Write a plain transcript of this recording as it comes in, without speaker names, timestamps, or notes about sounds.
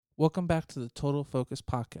Welcome back to the Total Focus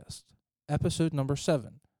Podcast, episode number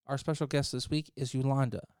 7. Our special guest this week is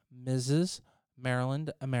Yolanda, Mrs.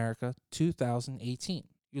 Maryland America 2018.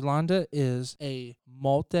 Yolanda is a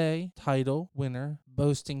multi-title winner,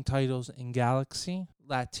 boasting titles in Galaxy,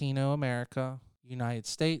 Latino America, United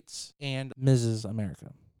States, and Mrs.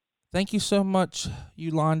 America. Thank you so much,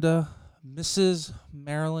 Yolanda, Mrs.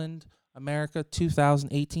 Maryland America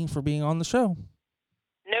 2018, for being on the show.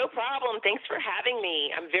 No problem. Thanks for having me.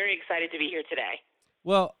 I'm very excited to be here today.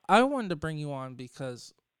 Well, I wanted to bring you on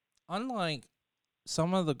because unlike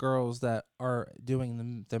some of the girls that are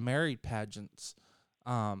doing the married pageants,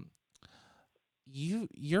 um,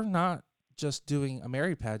 you're not just doing a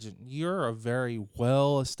married pageant. You're a very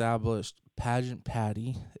well established pageant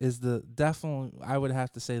patty. Is the definitely I would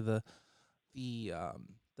have to say the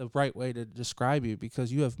the right way to describe you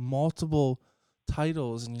because you have multiple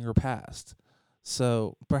titles in your past.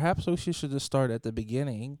 So perhaps we should just start at the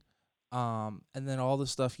beginning, and then all the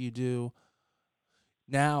stuff you do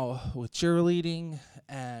now with cheerleading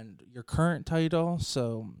and your current title.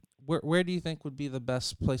 So where do you think would be the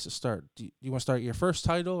best place to start? Do you want to start your first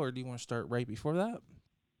title, or do you want to start right before that?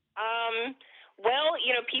 Um, well,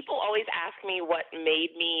 people always ask me what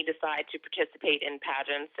made me decide to participate in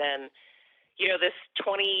pageants, and this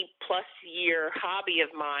 20 plus year hobby of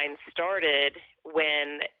mine started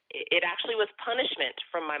when it actually was punishment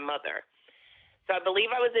from my mother. So I believe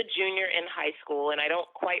I was a junior in high school, and I don't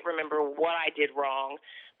quite remember what I did wrong,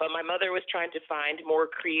 but my mother was trying to find more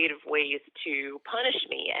creative ways to punish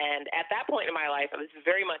me. And at that point in my life, I was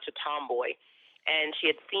very much a tomboy, and she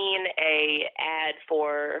had seen a ad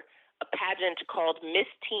for a pageant called Miss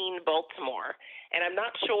Teen Baltimore. And I'm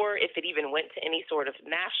not sure if it even went to any sort of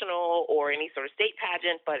national or any sort of state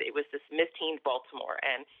pageant, but it was this Miss Teen Baltimore.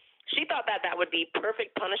 And she thought that that would be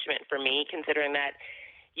perfect punishment for me, considering that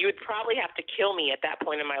you would probably have to kill me at that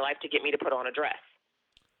point in my life to get me to put on a dress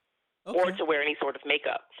or Okay. to wear any sort of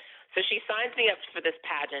makeup. So she signs me up for this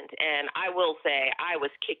pageant, and I will say I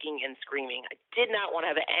was kicking and screaming. I did not want to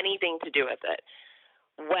have anything to do with it.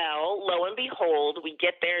 Well, lo and behold, we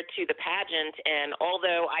get there to the pageant, and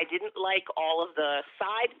although I didn't like all of the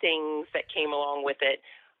side things that came along with it,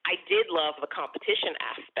 I did love the competition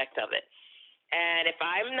aspect of it. And if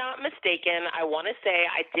I'm not mistaken, I want to say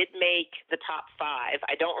I did make the top 5.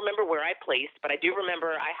 I don't remember where I placed, but I do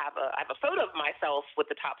remember I have a photo of myself with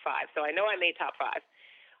the top 5, so I know I made top 5.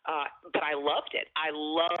 But I loved it. I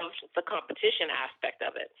loved the competition aspect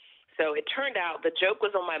of it. So it turned out the joke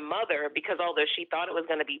was on my mother because although she thought it was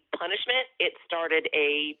going to be punishment, it started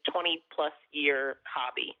a 20 plus year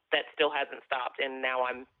hobby that still hasn't stopped, and now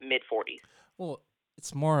I'm mid 40s. Well,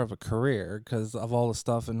 it's more of a career because of all the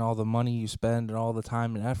stuff and all the money you spend and all the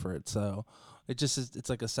time and effort. So it just is. It's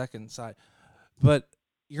like a second side. But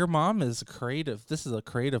your mom is creative. This is a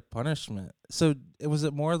creative punishment. So was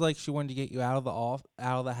it more like she wanted to get you out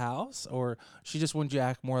of the house, or she just wanted you to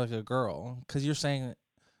act more like a girl? Because you're saying that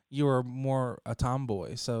you were more a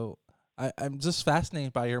tomboy. So I'm just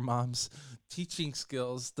fascinated by your mom's teaching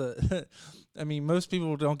skills. I mean, most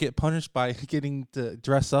people don't get punished by getting to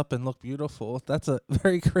dress up and look beautiful. That's a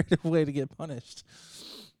very creative way to get punished.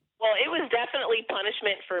 Well, it was definitely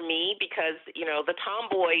punishment for me because, the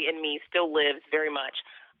tomboy in me still lives very much.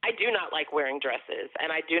 I do not like wearing dresses,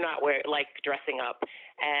 and I do not like dressing up.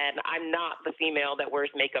 And I'm not the female that wears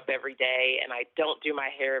makeup every day, and I don't do my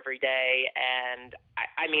hair every day. And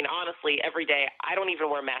I mean, honestly, every day, I don't even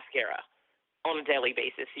wear mascara on a daily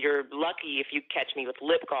basis. You're lucky if you catch me with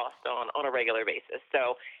lip gloss on a regular basis.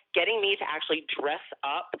 So getting me to actually dress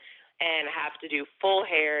up and have to do full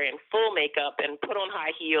hair and full makeup and put on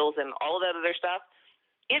high heels and all of that other stuff,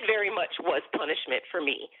 it very much was punishment for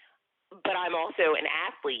me. But I'm also an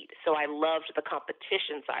athlete, so I loved the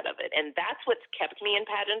competition side of it. And that's what's kept me in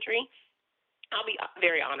pageantry. I'll be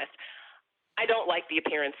very honest. I don't like the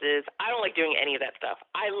appearances. I don't like doing any of that stuff.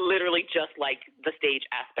 I literally just like the stage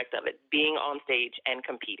aspect of it, being on stage and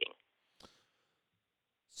competing.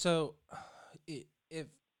 So, if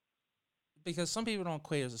because some people don't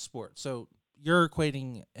equate it as a sport, so you're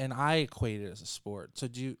equating, and I equate it as a sport. So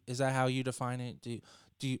is that how you define it?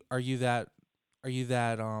 Are you that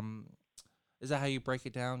is that how you break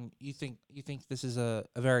it down? You think this is a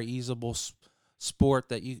very easable sport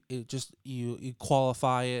that you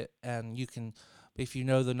qualify it, and you can, if you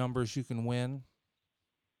know the numbers, you can win.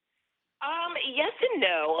 Yes and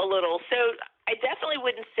no, a little. So I definitely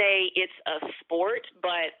wouldn't say it's a sport,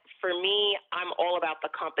 but for me, I'm all about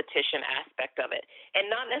the competition aspect of it. And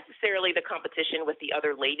not necessarily the competition with the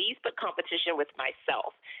other ladies, but competition with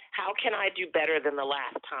myself. How can I do better than the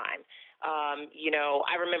last time?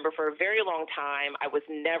 I remember for a very long time, I was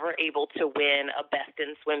never able to win a Best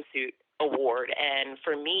in Swimsuit award. And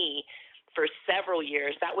for me, for several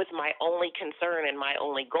years, that was my only concern and my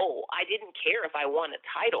only goal. I didn't care if I won a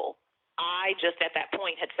title. I just at that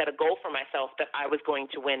point had set a goal for myself that I was going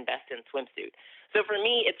to win Best in Swimsuit. So for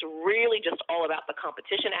me, it's really just all about the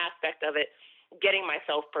competition aspect of it, getting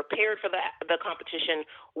myself prepared for the competition.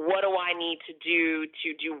 What do I need to do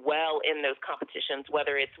well in those competitions,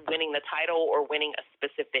 whether it's winning the title or winning a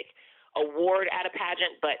specific award at a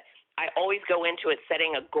pageant? But I always go into it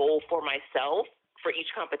setting a goal for myself for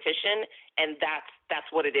each competition, and that's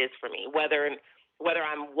what it is for me. Whether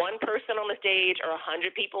I'm one person on the stage or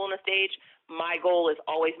 100 people on the stage, my goal is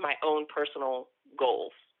always my own personal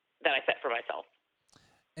goals that I set for myself.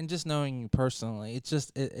 And just knowing you personally, it's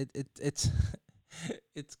just it's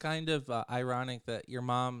it's kind of ironic that your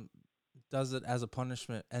mom does it as a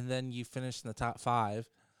punishment, and then you finish in the top 5,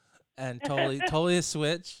 and totally a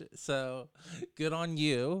switch. So good on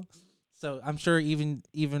you. So I'm sure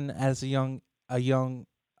even as a young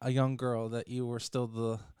girl that you were still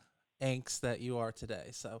the angst that you are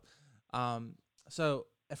today. Um, so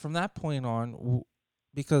from that point on,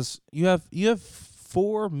 because you have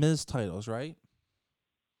 4 Ms. titles, right?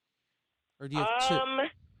 Or do you have 2?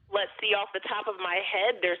 Let's see. Off the top of my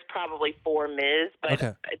head, there's probably 4 Ms. But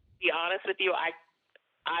Okay. to be honest with you,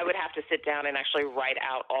 I would have to sit down and actually write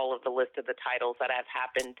out all of the list of the titles that I've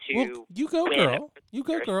happened to Well, you go, win. girl. You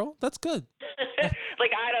go, girl. That's good.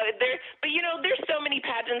 Like I don't there, but there's so many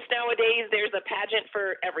pageants nowadays. There's a pageant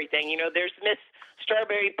for everything. There's Miss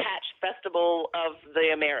Strawberry Patch Festival of the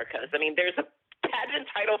Americas. I mean, there's a pageant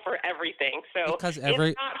title for everything. So Because it's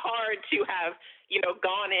not hard to have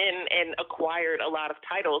gone in and acquired a lot of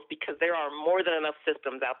titles because there are more than enough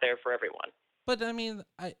systems out there for everyone. But I mean,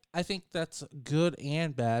 I think that's good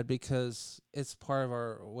and bad because it's part of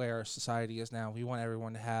our where our society is now. We want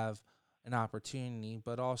everyone to have an opportunity,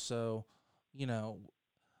 but also, you know,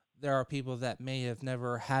 there are people that may have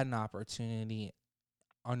never had an opportunity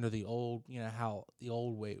under the old, how the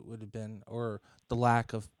old way would have been, or the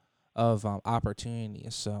lack of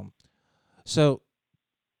opportunities. So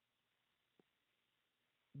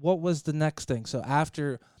what was the next thing? So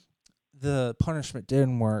after the punishment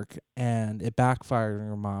didn't work and it backfired on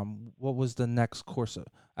your mom, what was the next course of?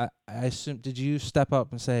 I assume, did you step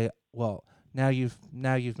up and say, well, now you've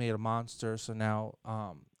made a monster, so now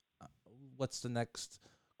what's the next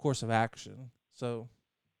course of action? So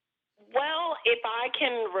Well, if I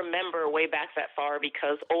can remember way back that far,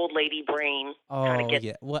 because old lady brain kind of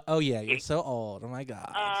oh gets. yeah, you're so old. Oh my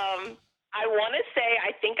god. I want to say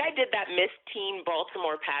I think I did that Miss Teen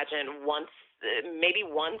Baltimore pageant once, maybe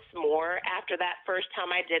once more after that first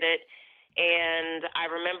time I did it, and I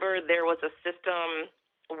remember there was a system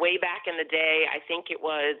way back in the day. I think it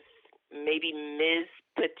was maybe Ms.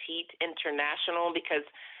 Petite International, because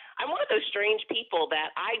I'm one of those strange people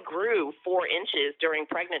that I grew 4 inches during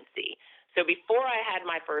pregnancy. So before I had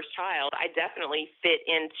my first child, I definitely fit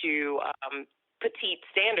into petite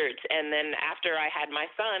standards. And then after I had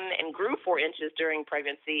my son and grew 4 inches during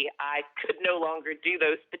pregnancy, I could no longer do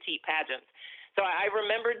those petite pageants. So I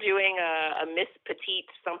remember doing a Miss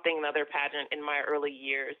Petite something other pageant in my early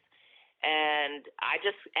years. And I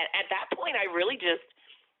just, at that point, I really just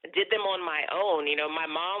did them on my own. My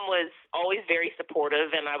mom was always very supportive,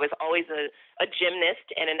 and I was always a gymnast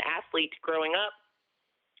and an athlete growing up.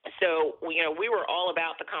 So, we were all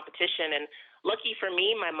about the competition. And lucky for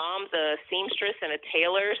me, my mom's a seamstress and a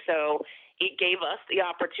tailor. So it gave us the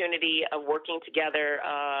opportunity of working together.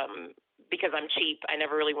 Because I'm cheap, I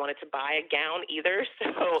never really wanted to buy a gown either.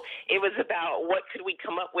 So it was about what could we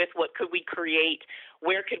come up with, what could we create,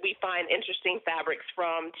 where could we find interesting fabrics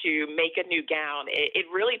from to make a new gown. It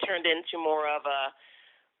really turned into more of a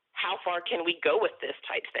how far can we go with this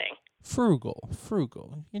type thing. Frugal.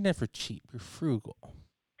 You're never cheap. You're frugal.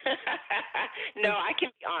 No, I can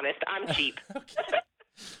be honest. I'm cheap. Okay.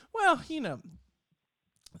 Well,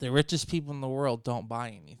 the richest people in the world don't buy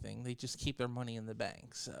anything. They just keep their money in the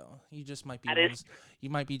bank. So you just might be you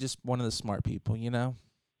might be just one of the smart people,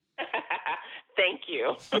 Thank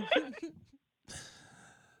you.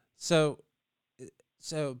 So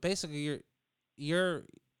basically you're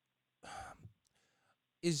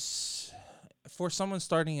is for someone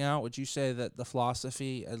starting out, would you say that the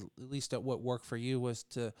philosophy, at least at what worked for you, was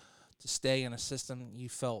to stay in a system you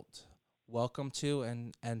felt welcome to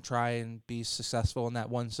and try and be successful in that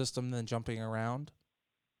one system than jumping around?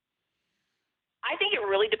 I think it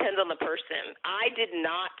really depends on the person. I did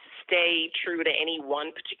not stay true to any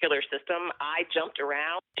one particular system. I jumped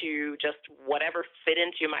around to just whatever fit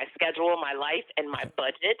into my schedule, my life, and my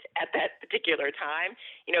budget at that particular time.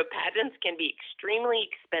 Pageants can be extremely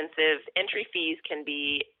expensive. Entry fees can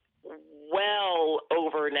be well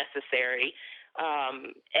over necessary.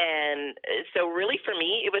 And so really for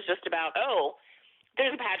me, it was just about,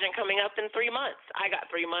 there's a pageant coming up in 3 months. I got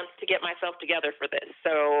 3 months to get myself together for this.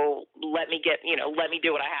 So let me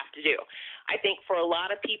do what I have to do. I think for a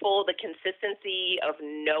lot of people, the consistency of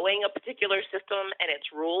knowing a particular system and its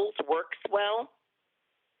rules works well,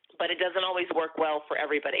 but it doesn't always work well for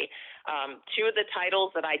everybody. 2 of the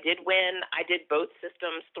titles that I did win, I did both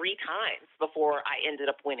systems 3 times before I ended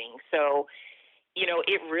up winning. So,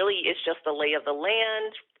 it really is just the lay of the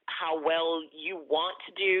land, how well you want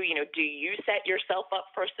to do. Do you set yourself up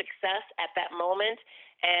for success at that moment?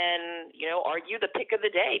 And, are you the pick of the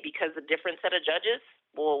day? Because a different set of judges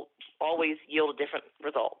will always yield a different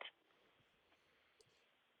result.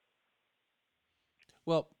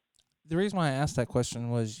 Well, the reason why I asked that question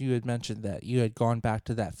was you had mentioned that you had gone back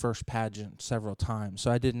to that first pageant several times.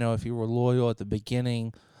 So I didn't know if you were loyal at the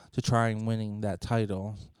beginning to trying winning that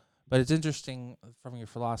title. But it's interesting from your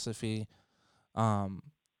philosophy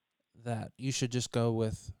that you should just go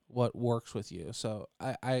with what works with you. So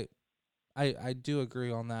I do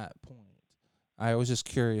agree on that point. I was just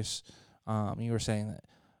curious. You were saying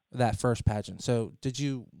that first pageant. So did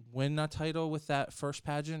you win a title with that first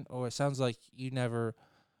pageant, or it sounds like you never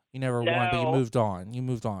won, but you moved on. You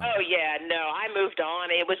moved on. Oh yeah, no, I moved on.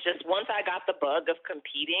 It was just once I got the bug of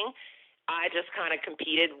competing, I just kind of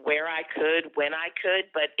competed where I could, when I could,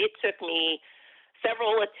 but it took me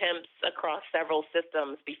several attempts across several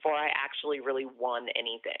systems before I actually really won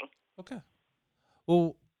anything. Okay.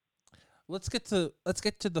 Well, let's get to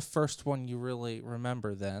the first one you really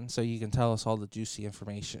remember then, so you can tell us all the juicy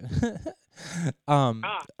information.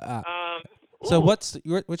 So what's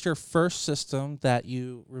your first system that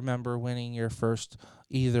you remember winning your first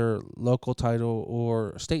either local title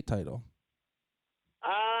or state title?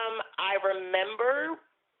 I remember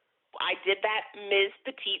I did that Ms.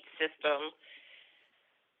 Petite system,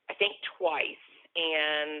 I think twice,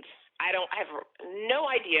 and I have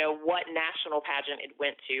no idea what national pageant it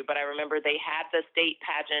went to, but I remember they had the state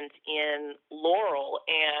pageant in Laurel,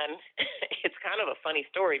 and it's kind of a funny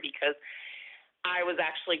story because I was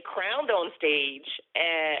actually crowned on stage,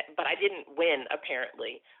 but I didn't win,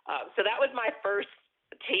 apparently. So that was my first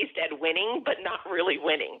taste at winning, but not really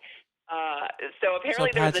winning. So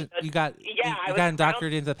apparently you got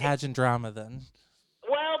indoctrinated into pageant drama then.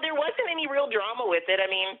 Well, there wasn't any real drama with it.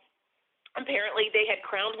 I mean, apparently they had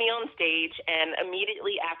crowned me on stage, and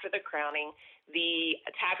immediately after the crowning, the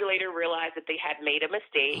tabulator realized that they had made a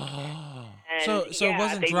mistake. And so it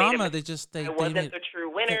wasn't drama. They wasn't the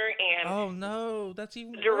true winner. And oh no, that's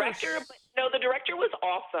even the director. worse. No, the director was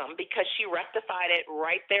awesome because she rectified it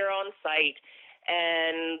right there on site.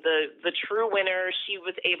 And the true winner, she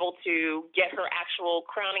was able to get her actual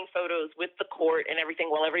crowning photos with the court and everything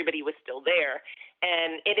while everybody was still there.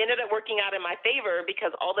 And it ended up working out in my favor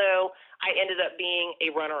because although I ended up being a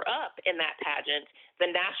runner-up in that pageant, the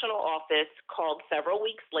national office called several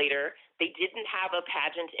weeks later. They didn't have a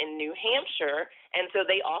pageant in New Hampshire, and so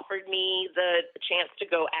they offered me the chance to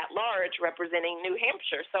go at large representing New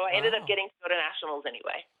Hampshire. So I ended up getting to go to nationals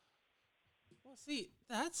anyway. Well, see,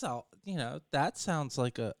 that's all. That sounds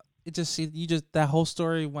like that whole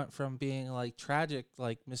story went from being like tragic,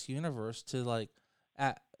 like Miss Universe, to like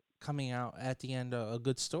coming out at the end a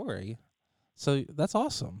good story. So that's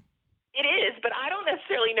awesome. It is, but I don't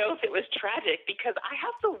necessarily know if it was tragic because I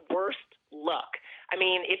have the worst luck. I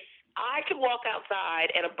mean, if I could walk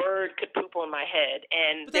outside and a bird could poop on my head,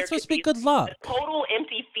 and but that's supposed to be good luck. A total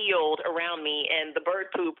empty field around me, and the bird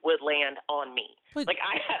poop would land on me.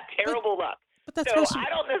 I have terrible luck. But that's so I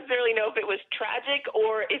don't necessarily know if it was tragic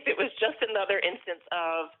or if it was just another instance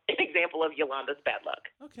of an example of Yolanda's bad luck.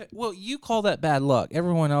 Okay, well, you call that bad luck.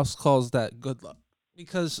 Everyone else calls that good luck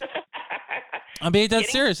because I mean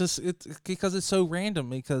that's serious. It's because it's so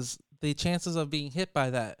random. Because the chances of being hit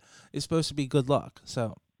by that is supposed to be good luck.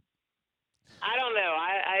 So I don't know.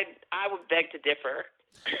 I would beg to differ.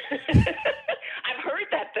 I've heard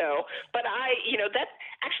that though, but that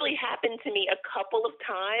actually happened to me a couple of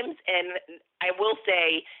times, and I will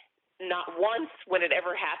say not once when it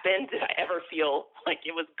ever happened did I ever feel like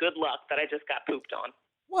it was good luck that I just got pooped on.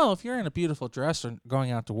 Well, if you're in a beautiful dress or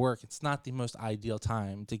going out to work, it's not the most ideal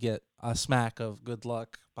time to get a smack of good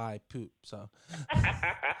luck by poop. So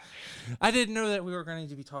I didn't know that we were going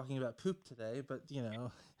to be talking about poop today, but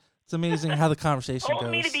it's amazing how the conversation goes.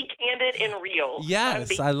 Told me to be candid and real.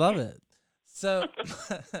 Yes, I love it. So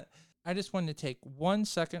I just wanted to take 1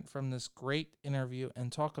 second from this great interview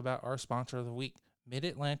and talk about our sponsor of the week, Mid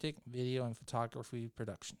Atlantic Video and Photography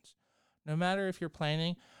Productions. No matter if you're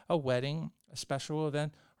planning a wedding, a special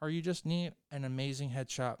event, or you just need an amazing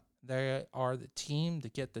headshot, they are the team to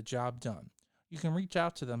get the job done. You can reach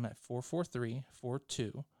out to them at 443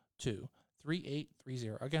 422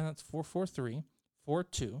 3830. Again, that's 443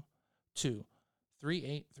 422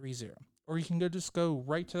 3830. Or you can just go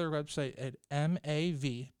right to their website at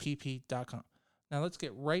mavpp.com. Now let's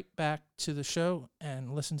get right back to the show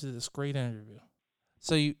and listen to this great interview.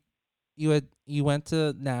 So you went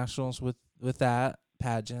to nationals with that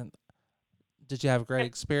pageant. Did you have a great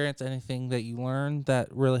experience? Anything that you learned that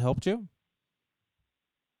really helped you?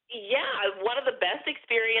 Yeah, one of the best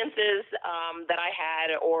experiences that I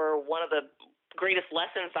had, or one of the greatest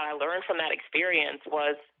lessons that I learned from that experience,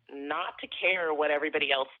 was not to care what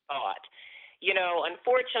everybody else thought. You know,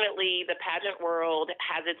 unfortunately, the pageant world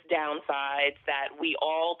has its downsides that we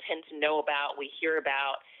all tend to know about, we hear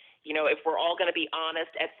about. You know, if we're all going to be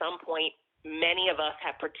honest, at some point, many of us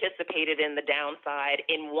have participated in the downside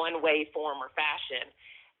in one way, form, or fashion.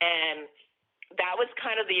 And that was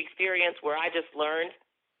kind of the experience where I just learned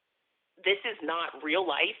this is not real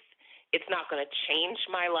life. It's not going to change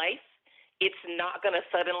my life. It's not going to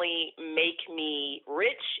suddenly make me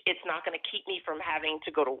rich. It's not going to keep me from having to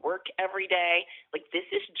go to work every day. Like, this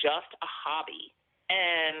is just a hobby.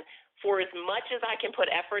 And for as much as I can put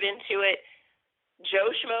effort into it, Joe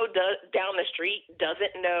Schmo down the street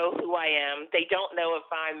doesn't know who I am. They don't know if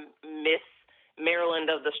I'm Miss Maryland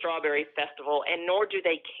of the Strawberry Festival, and nor do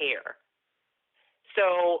they care.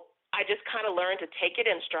 So I just kind of learned to take it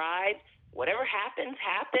in stride. Whatever happens,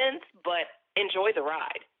 happens, but enjoy the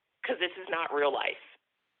ride because this is not real life.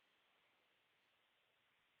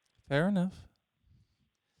 Fair enough.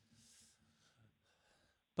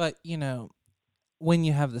 But when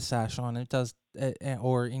you have the sash on, it does,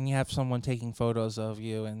 or and you have someone taking photos of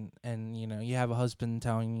you, and you have a husband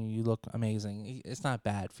telling you you look amazing. It's not a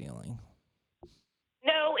bad feeling.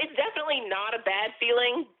 No, it's definitely not a bad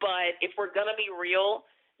feeling, but if we're going to be real,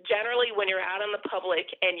 generally when you're out in the public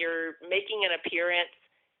and you're making an appearance,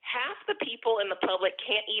 half the people in the public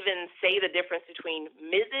can't even say the difference between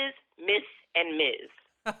Mrs., Miss, and Ms.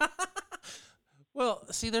 Well,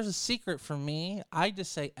 see, there's a secret for me. I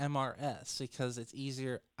just say MRS because it's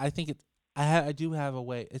easier. I think it. I do have a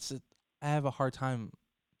way. I have a hard time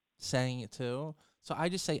saying it too, so I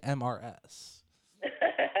just say MRS.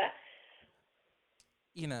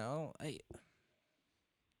 I.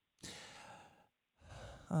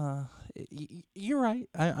 Uh, you're right.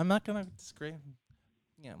 I'm not gonna disagree.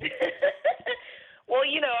 Yeah. Well,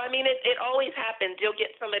 I mean, it always happens. You'll get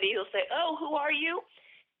somebody who'll say, "Oh, who are you?"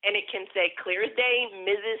 And it can say clear as day,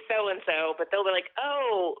 Mrs. So and so, but they'll be like,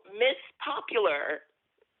 "Oh, Miss Popular."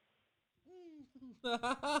 You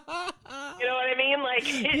know what I mean? Like,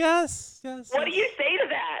 yes, yes. What do yes. you say to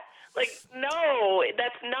that? Like, no,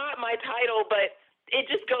 that's not my title, but it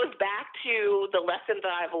just goes back to the lesson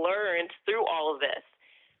that I've learned through all of this.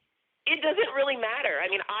 It doesn't really matter. I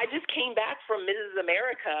mean, I just came back from Mrs.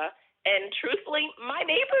 America, and truthfully, my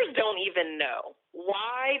neighbors don't even know.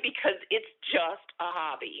 Why? Because it's just a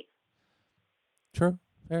hobby. True.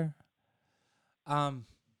 Fair. Um.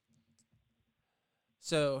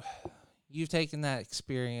 So, you've taken that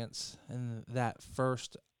experience and that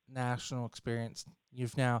first national experience.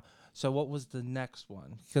 You've now. So, what was the next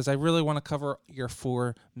one? Because I really want to cover your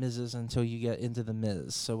four Mrs. until you get into the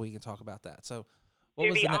Ms. So we can talk about that. So, what To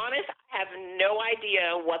was be the next? honest, I have no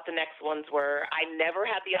idea what the next ones were. I never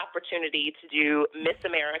had the opportunity to do Miss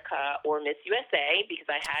America or Miss USA because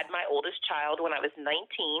I had my oldest child when I was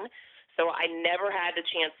 19. So I never had the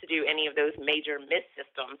chance to do any of those major Miss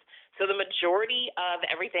systems. So the majority of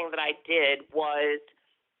everything that I did was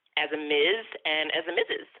as a Ms. and as a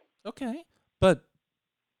Mrs. Okay, but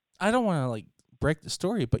I don't want to break the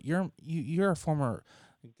story, but you're a former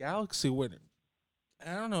Galaxy winner.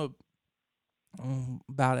 I don't know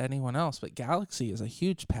about anyone else, but Galaxy is a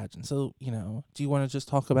huge pageant. So, do you want to just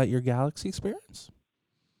talk about your Galaxy experience?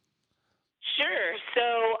 Sure.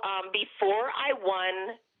 So before I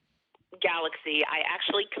won Galaxy, I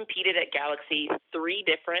actually competed at Galaxy 3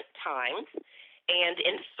 different times and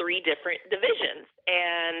in 3 different divisions.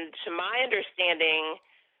 And to my understanding,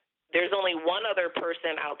 there's only one other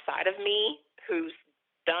person outside of me who's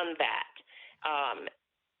done that.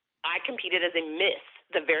 I competed as a Miss.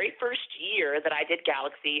 The very first year that I did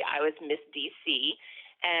Galaxy, I was Miss DC.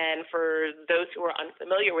 And for those who are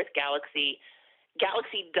unfamiliar with Galaxy,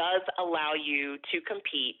 Galaxy does allow you to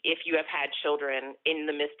compete if you have had children in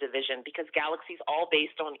the Miss division because Galaxy's all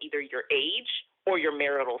based on either your age or your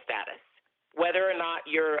marital status. Whether or not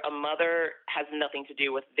you're a mother has nothing to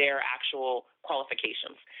do with their actual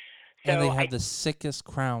qualifications. And they So have I the sickest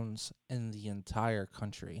crowns in the entire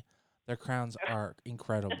country. Their crowns are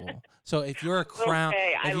incredible. So if you're a will crown,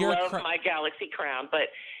 say I if you're a love crown, my Galaxy crown, but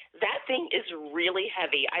that thing is really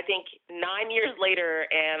heavy. I think 9 years later,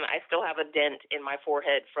 and I still have a dent in my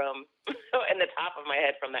forehead from in the top of my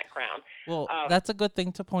head from that crown. well, Um, that's a good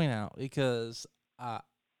thing to point out because uh,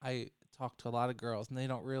 I talk to a lot of girls and they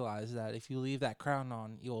don't realize that if you leave that crown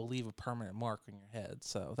on, you'll leave a permanent mark on your head.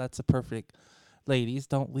 So that's a perfect. Ladies,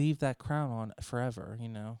 don't leave that crown on forever. You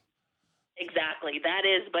know. exactly, that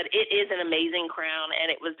is, but it is an amazing crown, and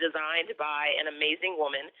it was designed by an amazing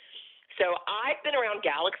woman. So I've been around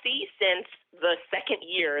Galaxy since the second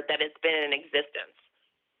year that it's been in existence.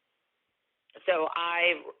 So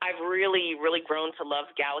I've really grown to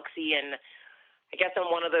love Galaxy, and I guess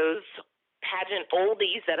I'm one of those pageant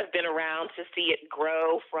oldies that have been around to see it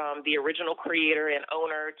grow from the original creator and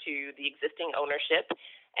owner to the existing ownership.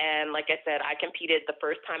 And like I said, I competed the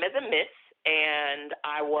first time as a Miss, and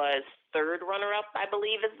I was third runner up, I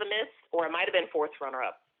believe, as the Miss, or it might have been fourth runner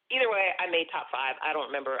up. Either way, I made top five. I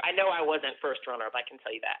don't remember. I know I wasn't first runner up. I can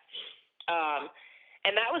tell you that. Um,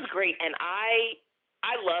 and that was great. And I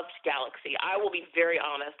loved Galaxy. I will be very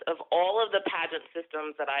honest. Of all of the pageant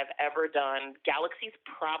systems that I've ever done, Galaxy's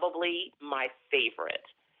probably my favorite.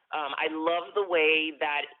 I love the way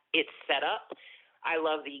that it's set up. I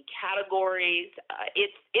love the categories.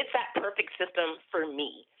 It's that perfect system for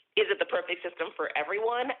me. Is it the perfect system for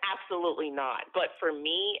everyone? Absolutely not. But for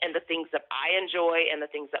me and the things that I enjoy and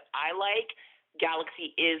the things that I like,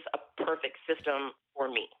 Galaxy is a perfect system for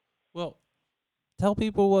me. Well, tell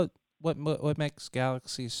people what makes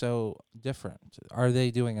Galaxy so different. Are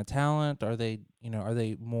they doing a talent? Are they are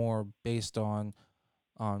they more based on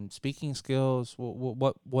speaking skills?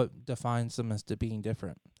 What defines them as to being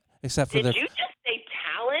different? Except for Did the you just say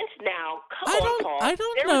talent? Now, come on, Paul. I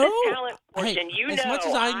don't There was a know. talent Hey, portion. You as much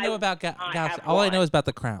know, as I I know about would not Galaxy, have all I know won. is about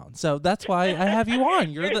the crown. So that's why I have you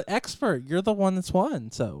on. You're there's, the expert. You're the one that's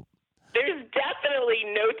won. So there's definitely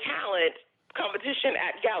no talent competition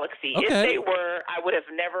at Galaxy. If okay. they were, I would have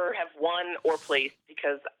never have won or placed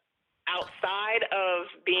because outside of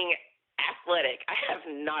being athletic, I have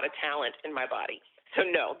not a talent in my body. So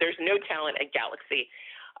no, there's no talent at Galaxy.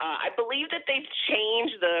 I believe that they've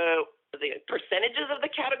changed the percentages of the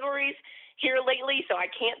categories here lately, so I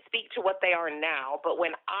can't speak to what they are now. But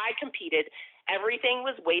when I competed, everything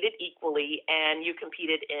was weighted equally, and you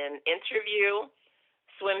competed in interview,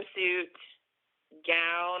 swimsuit,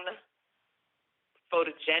 gown,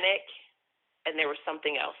 photogenic, and there was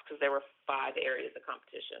something else because there were 5 areas of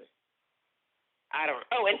competition. I don't.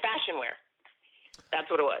 Oh, and fashion wear. That's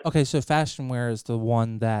what it was. Okay, so fashion wear is the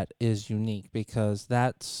one that is unique because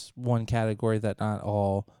that's one category that not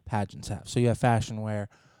all pageants have. So you have fashion wear.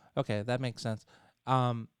 Okay, that makes sense.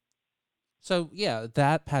 Um, so yeah,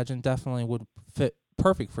 that pageant definitely would fit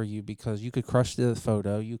perfect for you because you could crush the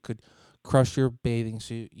photo, you could crush your bathing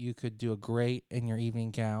suit, you could do a great in your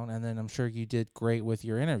evening gown, and then I'm sure you did great with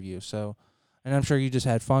your interview. So, and I'm sure you just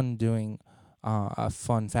had fun doing a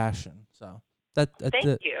fun fashion. So Thank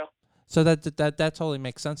you. so that totally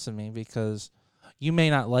makes sense to me because you may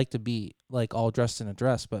not like to be like all dressed in a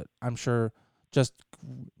dress, but I'm sure just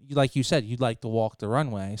like you said, you'd like to walk the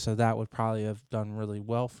runway, so that would probably have done really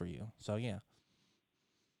well for you. So yeah.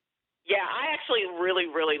 Yeah, I actually really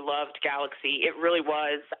loved Galaxy. It really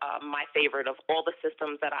was my favorite of all the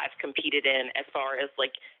systems that I've competed in as far as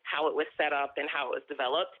like how it was set up and how it was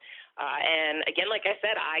developed. And again, like I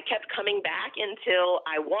said, I kept coming back until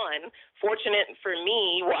I won. Fortunate for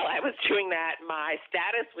me, while I was doing that, my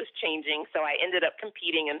status was changing. So I ended up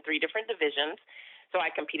competing in 3 different divisions. So I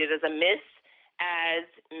competed as a Miss, as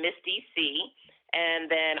Miss DC,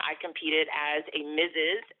 and then I competed as a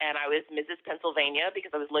Mrs. and I was Mrs. Pennsylvania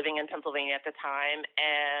because I was living in Pennsylvania at the time.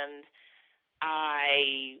 And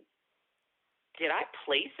I did I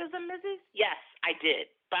place as a Mrs.? Yes, I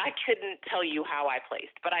did. But I couldn't tell you how I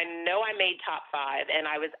placed. But I know I made top five, and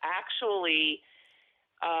I was actually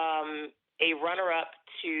a runner up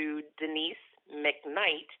to Denise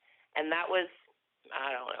McKnight, and that was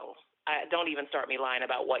I don't know. Don't even start me lying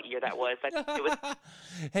about what year that was. It was I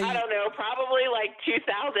Hey, don't know, probably like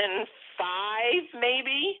 2005,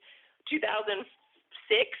 maybe 2006,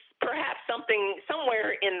 perhaps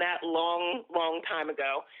somewhere in that long time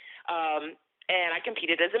ago. And I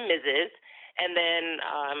competed as a Mrs. And then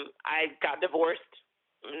I got divorced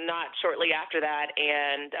not shortly after that,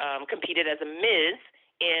 and competed as a Ms.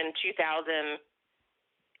 in 2010,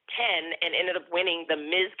 and ended up winning the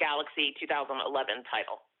Ms. Galaxy 2011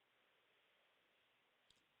 title.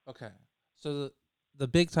 okay. So the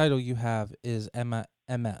big title you have is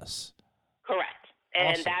MS. Correct.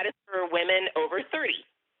 And Awesome. that is for women over 30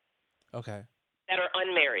 Okay. that are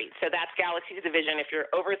unmarried. So that's Galaxy's division. If you're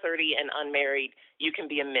over 30 and unmarried, you can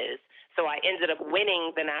be a Ms. So I ended up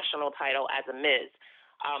winning the national title as a Ms.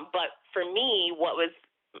 But for me, what was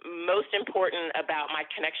most important about my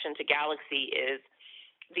connection to Galaxy is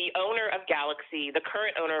the owner of Galaxy, the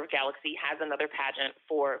current owner of Galaxy, has another pageant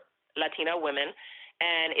for Latina women,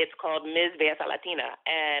 and it's called Ms. Belleza Latina.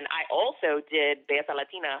 And I also did Belleza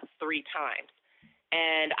Latina 3 times.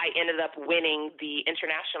 And I ended up winning the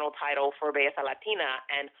international title for Belleza Latina.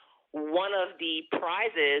 And one of the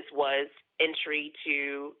prizes was entry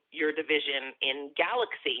to your division in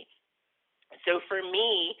Galaxy. So for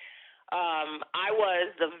me, I was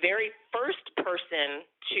the very first person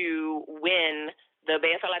to win the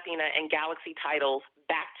Belleza Latina and Galaxy titles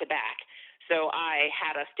back to back. So I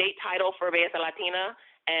had a state title for Belleza Latina,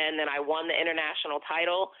 and then I won the international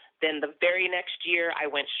title. Then the very next year, I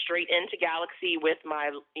went straight into Galaxy with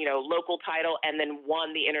my local title, and then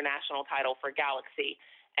won the international title for Galaxy.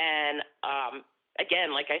 And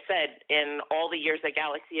again, like I said, in all the years that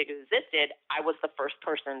Galaxy existed, I was the first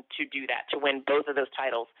person to do that, to win both of those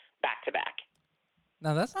titles back to back.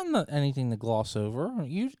 Now that's not anything to gloss over.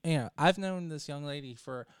 I've known this young lady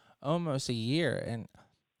for almost a year, and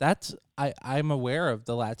I'm aware of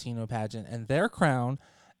the Latino pageant and their crown,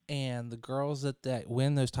 and the girls that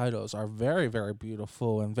win those titles are very, very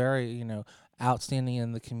beautiful and very, outstanding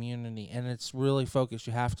in the community. And it's really focused.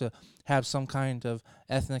 You have to have some kind of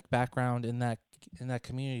ethnic background in that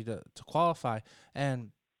community to qualify.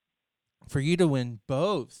 And for you to win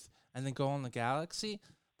both and then go on the Galaxy,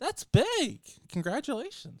 that's big.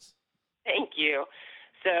 Congratulations. Thank you.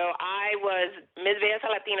 So I was Ms. Belleza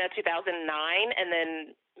Latina 2009, and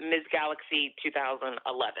then Ms. Galaxy 2011.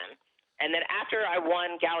 And then after I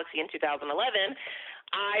won Galaxy in 2011,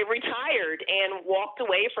 I retired and walked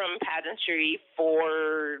away from pageantry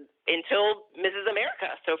until Mrs. America.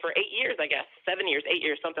 So for 8 years, I guess, 7 years, 8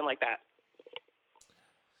 years, something like that.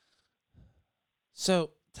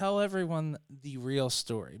 So tell everyone the real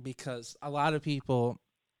story, because a lot of people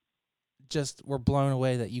just were blown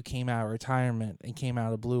away that you came out of retirement and came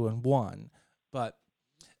out of blue and won. But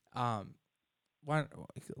why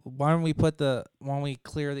don't we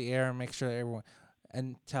clear the air and make sure that everyone,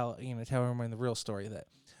 and tell everyone the real story, that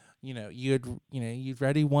you'd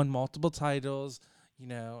already won multiple titles,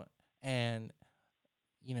 and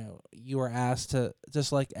you were asked to,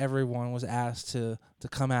 just like everyone was asked to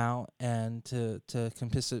come out and to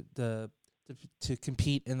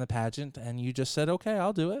compete in the pageant, and you just said, okay,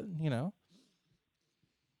 I'll do it.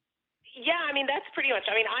 Yeah, I mean, that's pretty much.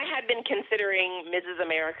 I mean, I had been considering Mrs.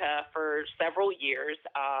 America for several years.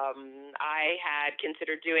 I had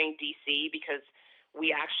considered doing DC because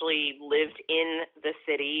we actually lived in the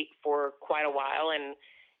city for quite a while, and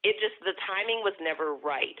the timing was never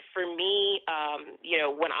right. For me,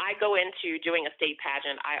 when I go into doing a state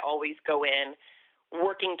pageant, I always go in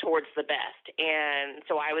working towards the best. And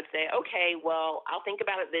so I would say, okay, well, I'll think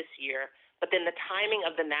about it this year. But then the timing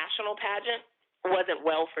of the national pageant wasn't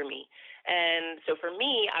well for me. And so for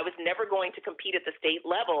me, I was never going to compete at the state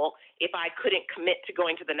level if I couldn't commit to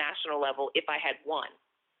going to the national level if I had won.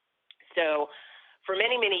 So for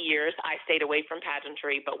many, many years, I stayed away from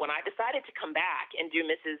pageantry. But when I decided to come back and do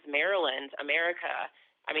Mrs. Maryland America,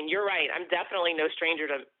 I mean, you're right. I'm definitely no stranger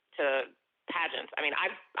to pageants. I mean,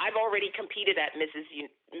 I've already competed at Mrs.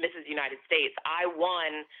 United States. I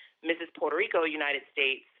won Mrs. Puerto Rico United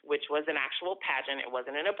States, which was an actual pageant. It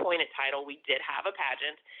wasn't an appointed title. We did have a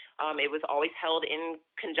pageant. It was always held in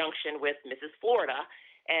conjunction with Mrs. Florida.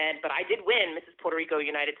 But I did win Mrs. Puerto Rico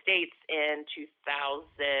United States in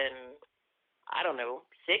 2000, I don't know,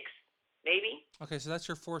 6, maybe. Okay, so that's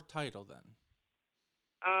your fourth title then.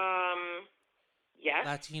 Yes.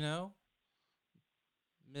 Latino,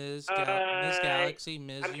 Ms. Galaxy,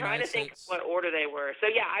 Ms. I'm United trying to think States. what order they were. So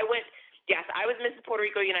yeah, I was Mrs. Puerto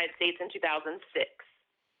Rico United States in 2006.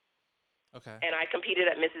 Okay. And I competed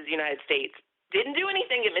at Mrs. United States. Didn't do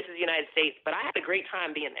anything at Mrs. United States, but I had a great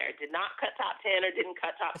time being there. Did not cut top 10 or didn't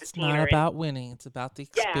cut top 15. It's not about winning. It's about the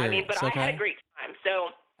experience. Yeah, I mean, but okay? I had a great time.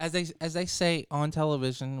 So as they say on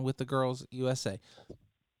television with the Girls USA,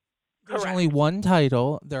 there's correct. only one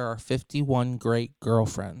title. There are 51 great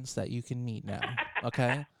girlfriends that you can meet now.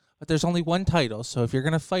 Okay, but there's only one title. So if you're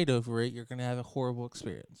gonna fight over it, you're gonna have a horrible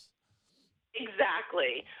experience.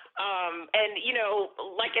 Exactly. And,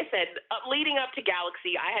 like I said, leading up to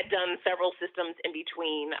Galaxy, I had done several systems in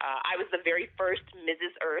between. I was the very first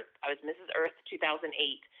Mrs. Earth. I was Mrs. Earth 2008.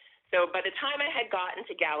 So by the time I had gotten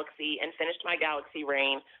to Galaxy and finished my Galaxy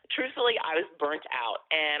reign, truthfully, I was burnt out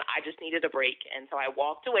and I just needed a break. And so I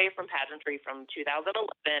walked away from pageantry from 2011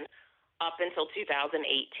 up until 2018.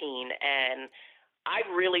 And I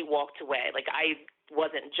really walked away. Like, I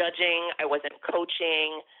wasn't judging, I wasn't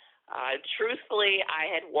coaching. Truthfully, I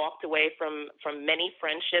had walked away from many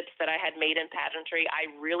friendships that I had made in pageantry. I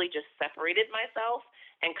really just separated myself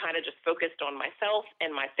and kind of just focused on myself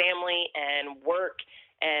and my family and work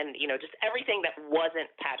and just everything that wasn't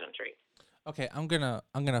pageantry. Okay, I'm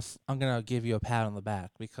gonna give you a pat on the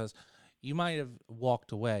back because you might have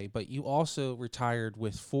walked away, but you also retired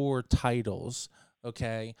with 4 titles.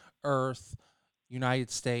 Okay, Earth,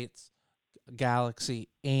 United States, Galaxy,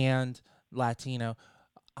 and Latino.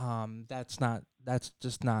 That's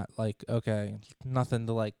just not like, okay, nothing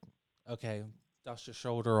to like, okay, dust your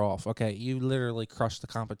shoulder off. Okay, you literally crushed the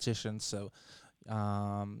competition. So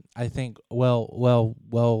I think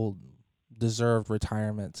well deserved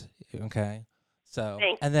retirement. Okay, so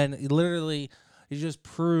Thank and then literally it just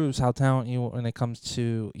proves how talented you are when it comes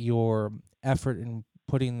to your effort and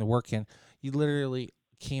putting the work in. You literally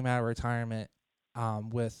came out of retirement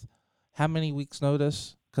with how many weeks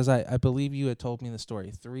notice? Because I believe you had told me the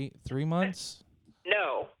story. Three months?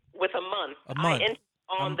 No, with a month. A I month. ended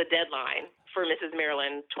on the deadline for Mrs.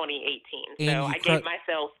 Maryland 2018. And So I gave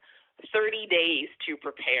myself 30 days to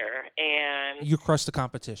prepare, and you crushed the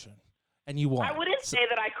competition. And you won. I wouldn't say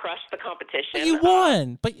that I crushed the But competition. you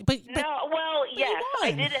won. No, well, yes, I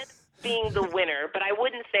won. did end up being the winner, but I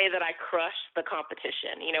wouldn't say that I crushed the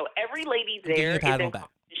competition. Every lady I'm giving you there a is pat in on the back.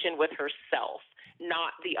 competition with herself,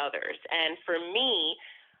 not the others. And for me,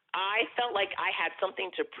 I felt like I had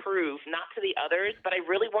something to prove, not to the others, but I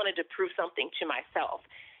really wanted to prove something to myself.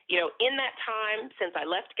 In that time since I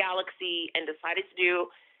left Galaxy and decided to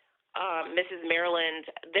do Mrs. Maryland,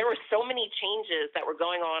 there were so many changes that were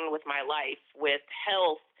going on with my life, with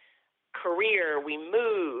health, career. We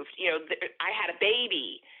moved. I had a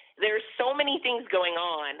baby. There's so many things going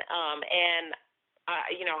on, and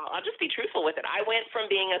I'll just be truthful with it. I went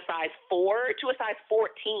from being a size 4 to a size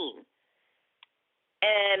 14.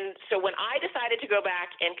 And so when I decided to go back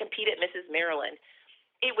and compete at Mrs. Maryland,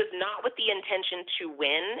 it was not with the intention to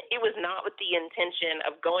win. It was not with the intention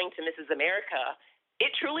of going to Mrs. America. It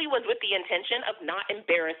truly was with the intention of not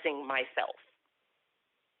embarrassing myself.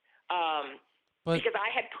 Because I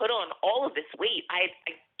had put on all of this weight. I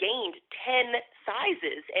gained 10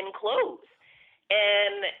 sizes in clothes.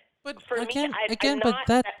 And for me, I'm not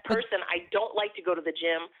that person. I don't like to go to the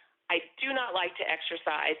gym. I do not like to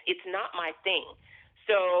exercise. It's not my thing.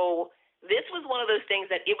 So this was one of those things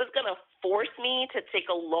that it was going to force me to take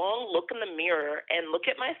a long look in the mirror and look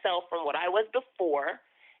at myself from what I was before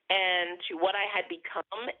and to what I had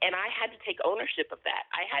become. And I had to take ownership of that.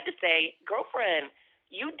 I had to say, girlfriend,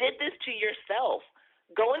 you did this to yourself.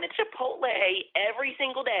 Going to Chipotle every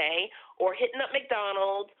single day or hitting up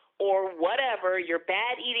McDonald's or whatever, your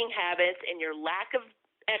bad eating habits and your lack of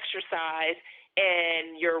exercise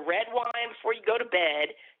and your red wine before you go to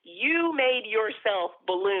bed, you made yourself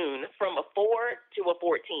balloon from a 4 to a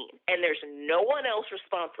 14. And there's no one else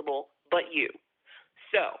responsible but you.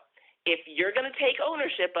 So if you're going to take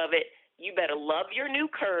ownership of it, you better love your new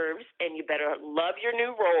curves and you better love your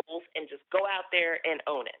new rolls and just go out there and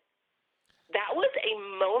own it. That was a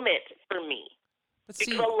moment for me. But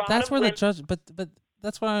see, that's where the judge. But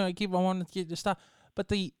that's why I wanted to get you to stop. But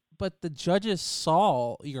the judges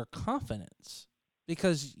saw your confidence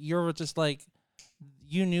because you're just like,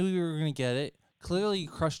 you knew you were gonna get it. Clearly, you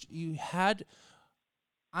crushed. You had.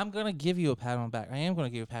 I'm gonna give you a pat on the back. I am gonna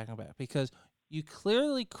give you a pat on the back because you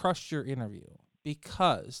clearly crushed your interview.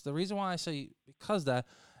 Because the reason why I say because that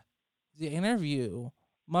the interview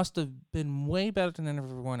must have been way better than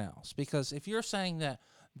everyone else. Because if you're saying that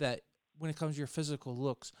when it comes to your physical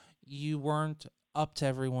looks, you weren't up to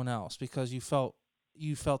everyone else because you felt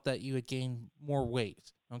that you had gained more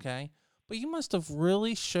weight, okay? But you must have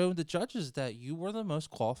really showed the judges that you were the most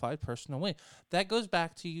qualified person to win. That goes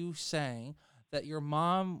back to you saying that your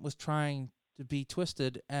mom was trying to be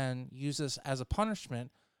twisted and use this as a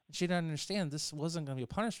punishment. She didn't understand this wasn't going to be a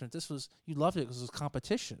punishment. This was, you loved it because it was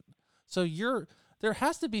competition. So there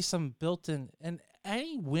has to be some built-in, and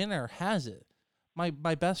any winner has it.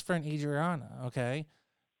 My best friend Adriana, okay,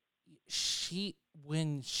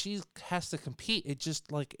 when she has to compete,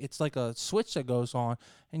 it's like a switch that goes on,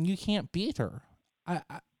 and you can't beat her. I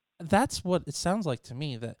that's what it sounds like to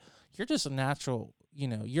me, that you're just a natural,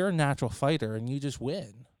 you're a natural fighter, and you just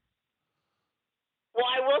win. Well,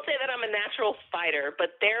 I will say that I'm a natural natural fighter,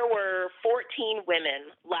 but there were 14 women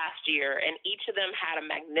last year, and each of them had a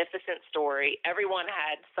magnificent story. Everyone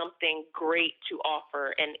had something great to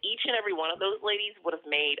offer, and each and every one of those ladies would have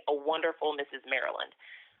made a wonderful Mrs. Maryland.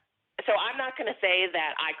 So I'm not going to say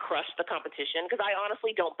that I crushed the competition because I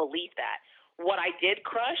honestly don't believe that. What I did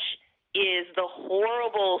crush is the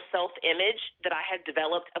horrible self image that I had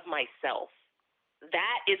developed of myself.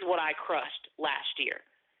 That is what I crushed last year.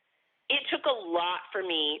 It took a lot for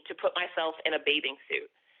me to put myself in a bathing suit.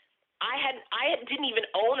 Didn't even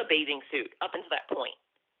own a bathing suit up until that point.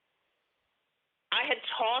 I had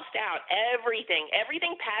tossed out everything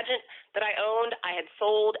pageant that I owned, I had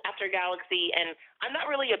sold after Galaxy, and I'm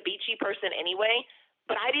not really a beachy person anyway,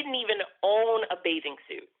 but I didn't even own a bathing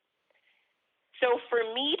suit. So for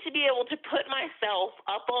me to be able to put myself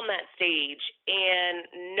up on that stage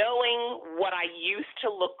and knowing what I used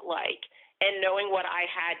to look like and knowing what I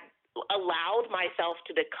had allowed myself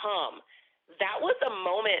to become, that was a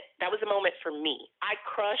moment for me. I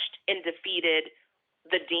crushed and defeated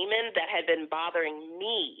the demon that had been bothering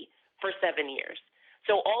me for 7 years.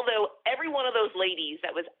 So although every one of those ladies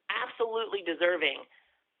that was absolutely deserving,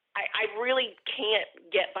 I really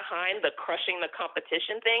can't get behind the crushing the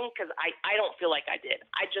competition thing because I don't feel like I did.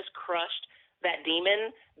 I just crushed that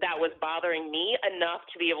demon that was bothering me enough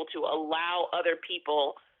to be able to allow other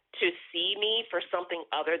people to see me for something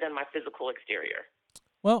other than my physical exterior.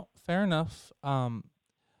 Well, fair enough.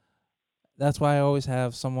 That's why I always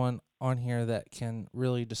have someone on here that can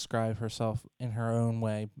really describe herself in her own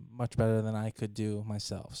way much better than I could do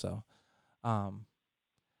myself. So, um,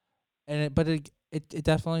 but it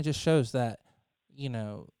definitely just shows that, you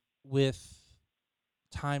know, with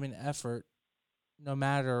time and effort, no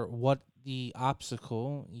matter what the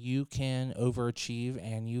obstacle, you can overachieve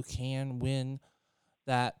and you can win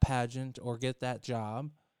that pageant or get that job.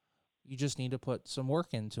 You just need to put some work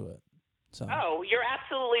into it. So, Oh, you're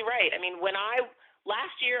absolutely right. I mean,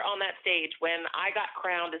 last year on that stage, when I got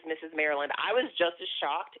crowned as Mrs. Maryland, I was just as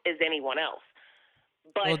shocked as anyone else.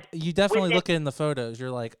 But well, you definitely within look in the photos.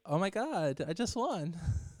 You're like, oh my god, I just won.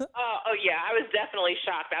 Oh yeah, I was definitely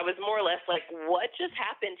shocked. I was more or less like, what just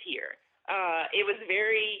happened here? It was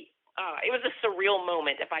it was a surreal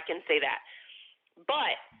moment, if I can say that.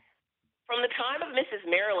 But from the time of Mrs.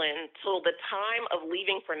 Maryland till the time of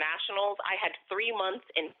leaving for nationals, I had 3 months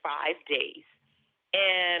and 5 days.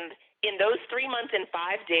 And in those 3 months and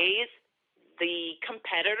 5 days, the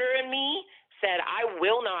competitor in me said, I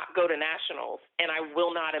will not go to nationals and I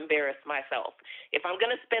will not embarrass myself. If I'm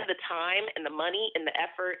going to spend the time and the money and the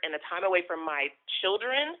effort and the time away from my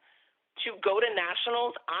children to go to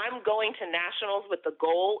nationals, I'm going to nationals with the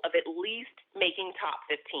goal of at least making top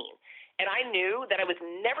 15. And I knew that I was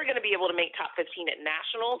never going to be able to make top 15 at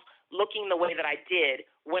nationals looking the way that I did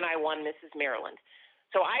when I won Mrs. Maryland.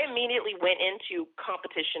 So I immediately went into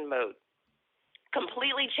competition mode,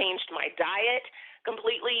 completely changed my diet,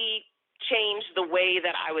 completely changed the way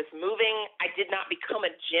that I was moving. I did not become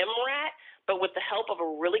a gym rat, but with the help of a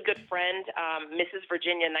really good friend, Mrs.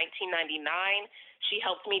 Virginia 1999, she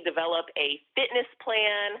helped me develop a fitness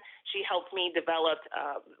plan. She helped me develop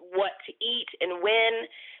what to eat and when.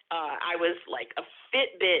 I was like a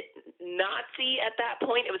Fitbit Nazi at that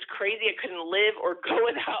point. It was crazy. I couldn't live or go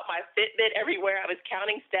without my Fitbit everywhere. I was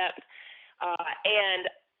counting steps.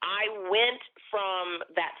 And I went from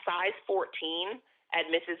that size 14 at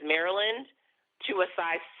Mrs. Maryland to a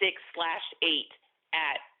size 6/8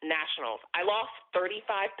 at nationals. I lost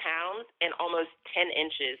 35 pounds and almost 10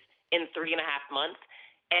 inches in 3.5 months,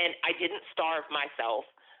 and I didn't starve myself.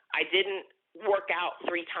 I didn't work out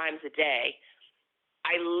 3 times a day.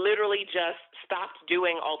 I literally just stopped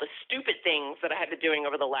doing all the stupid things that I had been doing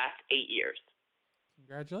over the last 8 years.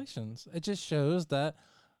 Congratulations. It just shows that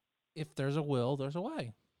if there's a will, there's a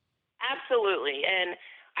way. Absolutely. And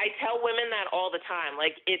I tell women that all the time.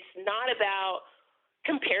 Like, it's not about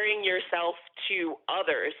comparing yourself to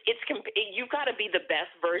others. You've got to be the best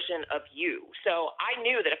version of you. So I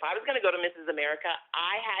knew that if I was going to go to Mrs. America,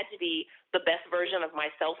 I had to be the best version of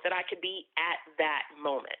myself that I could be at that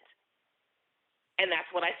moment. And that's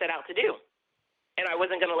what I set out to do. And I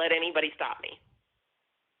wasn't going to let anybody stop me.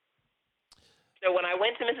 So when I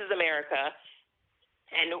went to Mrs. America,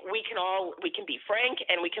 and we can be frank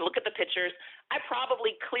and we can look at the pictures, I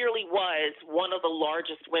probably clearly was one of the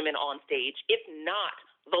largest women on stage, if not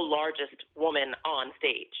the largest woman on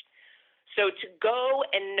stage. So to go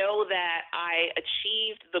and know that I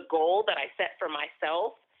achieved the goal that I set for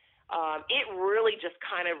myself, it really just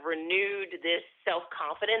kind of renewed this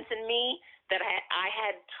self-confidence in me that I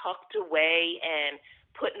had tucked away and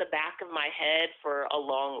put in the back of my head for a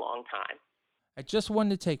long, long time. I just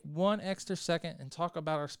wanted to take one extra second and talk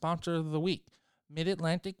about our sponsor of the week,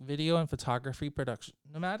 Mid-Atlantic Video and Photography Production.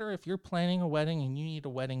 No matter if you're planning a wedding and you need a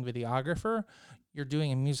wedding videographer, you're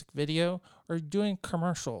doing a music video, or you're doing a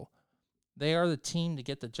commercial, they are the team to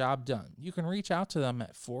get the job done. You can reach out to them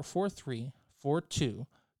at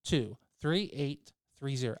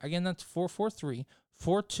 443-422-3830. Again, that's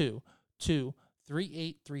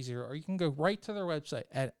 443-422-3830. Or you can go right to their website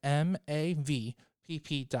at mavpp.com.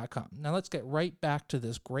 Now let's get right back to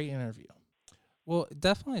this great interview. Well, it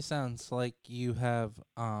definitely sounds like you have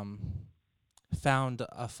found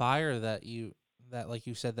a fire that like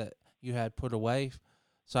you said that you had put away.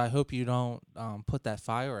 So I hope you don't put that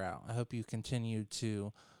fire out. I hope you continue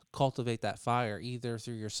to cultivate that fire either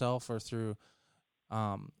through yourself or through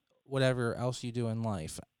whatever else you do in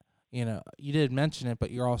life. You know, you did mention it,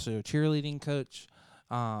 but you're also a cheerleading coach.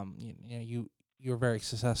 You're very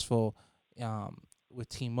successful with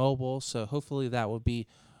T-Mobile, so hopefully that will be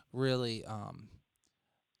really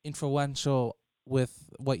influential with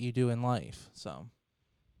what you do in life. So.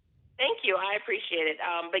 Thank you. I appreciate it.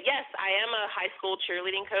 But yes, I am a high school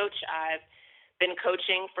cheerleading coach. I've been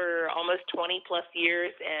coaching for almost 20 plus years,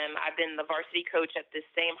 and I've been the varsity coach at this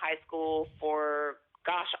same high school for,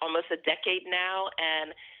 almost a decade now. And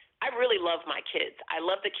I really love my kids. I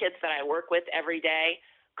love the kids that I work with every day.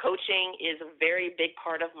 Coaching is a very big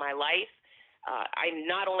part of my life.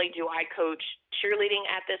 Not only do I coach cheerleading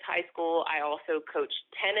at this high school, I also coach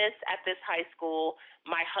tennis at this high school.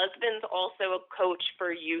 My husband's also a coach for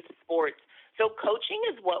youth sports. So coaching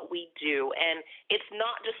is what we do, and it's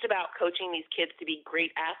not just about coaching these kids to be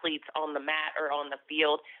great athletes on the mat or on the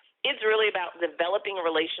field. It's really about developing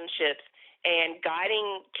relationships and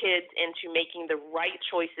guiding kids into making the right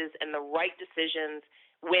choices and the right decisions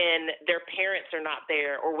when their parents are not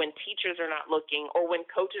there, or when teachers are not looking, or when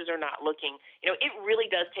coaches are not looking. You know, it really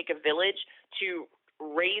does take a village to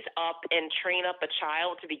raise up and train up a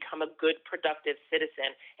child to become a good, productive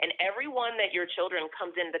citizen. And everyone that your children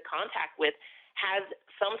comes into contact with has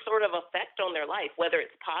some sort of effect on their life, whether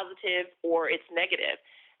it's positive or it's negative.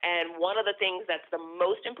 And one of the things that's the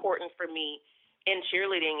most important for me in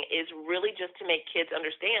cheerleading is really just to make kids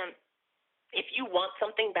understand, if you want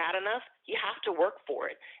something bad enough, you have to work for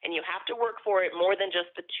it. And you have to work for it more than just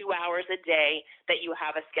the 2 hours a day that you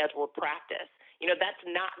have a scheduled practice. You know, that's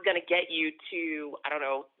not going to get you to,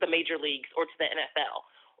 the major leagues or to the NFL.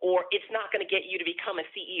 Or it's not going to get you to become a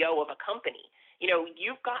CEO of a company. You know,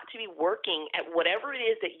 you've got to be working at whatever it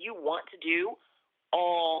is that you want to do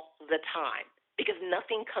all the time, because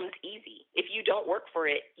nothing comes easy. If you don't work for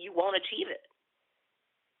it, you won't achieve it.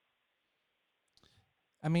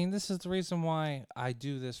 I mean, this is the reason why I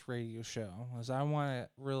do this radio show, is I want to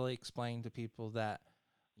really explain to people that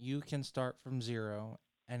you can start from zero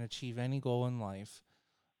and achieve any goal in life.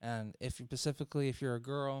 And if you're a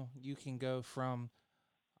girl, you can go from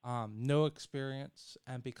no experience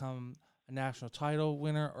and become a national title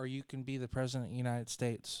winner, or you can be the president of the United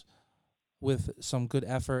States with some good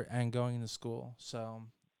effort and going to school. So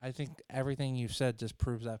I think everything you've said just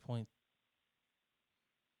proves that point.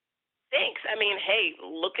 Thanks. I mean, hey,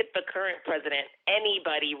 look at the current president.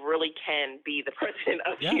 Anybody really can be the president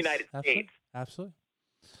of the Yes, United States. absolutely.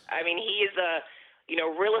 I mean, he is a,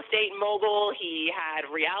 real estate mogul. He had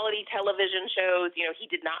reality television shows.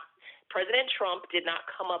 President Trump did not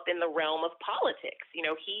come up in the realm of politics.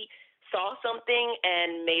 He saw something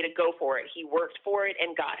and made a go for it. He worked for it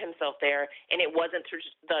and got himself there, and it wasn't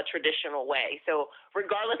the traditional way. So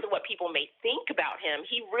regardless of what people may think about him,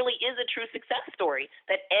 he really is a true success story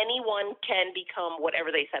that anyone can become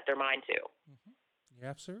whatever they set their mind to. Mm-hmm. You're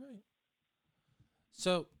absolutely right.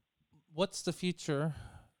 So what's the future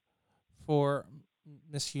for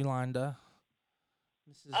Miss Yolanda?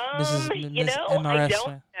 Mrs. I don't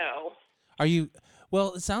know. Are you?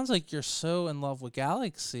 Well, it sounds like you're so in love with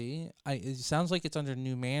Galaxy. It sounds like it's under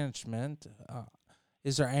new management.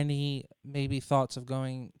 Is there any maybe thoughts of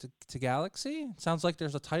going to Galaxy? It sounds like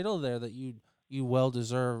there's a title there that you well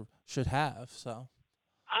deserve should have. So.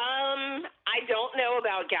 I don't know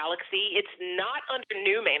about Galaxy. It's not under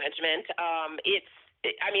new management.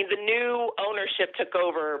 The new ownership took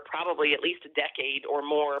over probably at least a decade or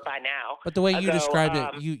more by now. But the way you described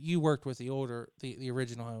it, you worked with the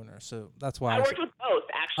original owner, so that's why I worked with both.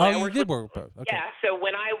 Actually, you did work with both. Okay. Yeah. So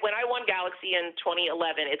when I won Galaxy in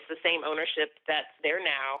 2011, it's the same ownership that's there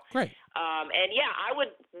now. Great. I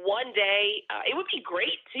would one day. It would be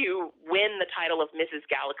great to win the title of Mrs.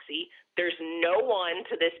 Galaxy. There's no one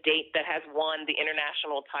to this date that has won the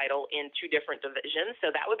international title in two different divisions,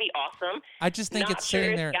 so that would be awesome. I just think it's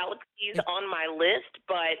sitting there. Galaxy's on my list,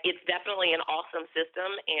 but it's definitely an awesome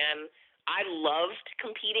system, and I loved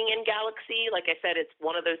competing in Galaxy. Like I said, it's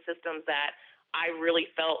one of those systems that I really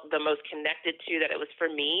felt the most connected to, that it was for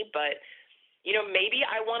me. But maybe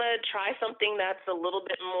I want to try something that's a little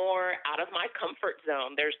bit more out of my comfort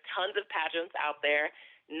zone. There's tons of pageants out there.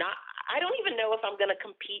 Not, I don't even know if I'm going to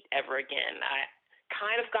compete ever again. I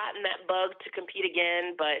kind of gotten that bug to compete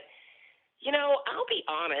again, but I'll be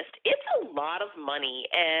honest, it's a lot of money,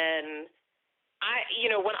 and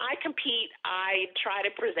when I compete, I try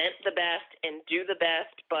to present the best and do the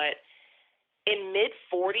best, but in mid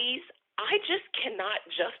 40s, I just cannot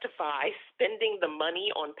justify spending the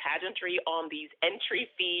money on pageantry, on these entry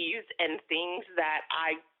fees and things that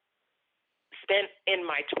I spent in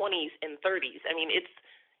my 20s and 30s. I mean, it's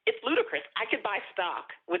ludicrous. I could buy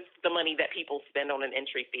stock with the money that people spend on an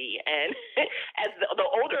entry fee, and as the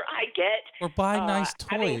older I get, Or buy nice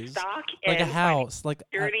having toys, stock like a and financial house,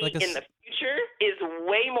 security like a in the future is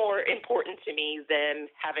way more important to me than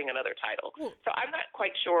having another title. well, So I'm not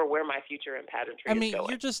quite sure where my future in I pageantry is mean, going.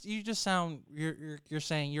 you just sound you're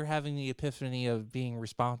saying you're having the epiphany of being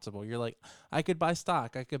responsible. You're like, I could buy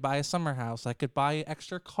stock, I could buy a summer house, I could buy an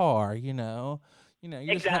extra car.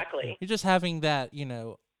 Exactly. You're just having that.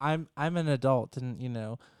 I'm an adult,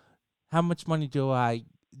 and how much money do I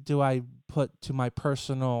put to my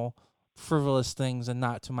personal frivolous things and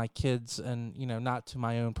not to my kids and not to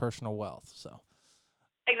my own personal wealth. So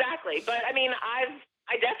Exactly. But I mean, I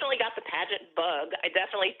definitely got the pageant bug. I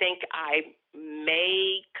definitely think I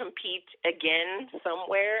may compete again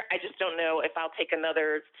somewhere. I just don't know if I'll take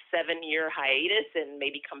another 7-year hiatus and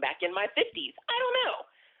maybe come back in my 50s. I don't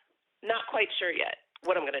know. Not quite sure yet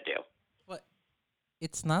what I'm going to do. but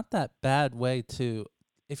it's not that bad way to,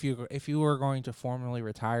 if you were going to formally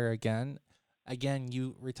retire again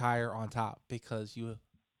you retire on top because you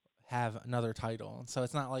have another title. And so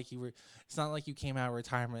it's not like you came out of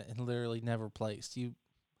retirement and literally never placed. You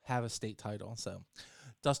have a state title. So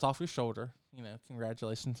dust off your shoulder.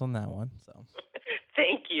 Congratulations on that one.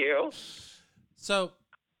 Thank you. So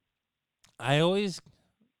I always,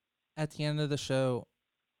 at the end of the show,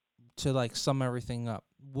 to like sum everything up,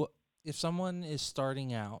 what if someone is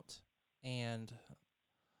starting out and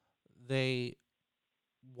they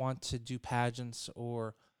want to do pageants,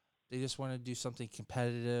 or they just want to do something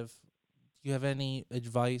competitive? Do you have any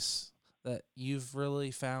advice that you've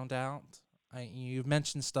really found out? You've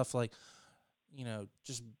mentioned stuff like,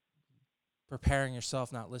 just preparing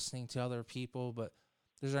yourself, not listening to other people, but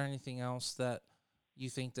is there anything else that you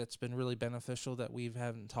think that's been really beneficial that we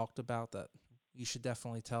haven't talked about that you should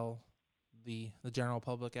definitely tell the general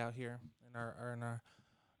public out here in our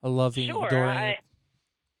loving, Sure. adoring?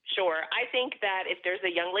 I think that if there's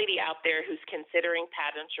a young lady out there who's considering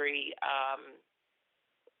pageantry,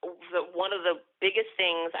 one of the biggest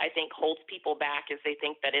things I think holds people back is they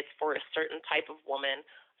think that it's for a certain type of woman,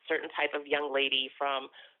 certain type of young lady from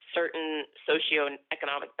certain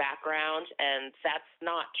socioeconomic background, and that's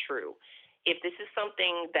not true. If this is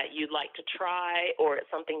something that you'd like to try or it's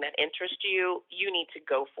something that interests you, you need to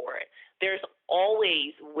go for it. There's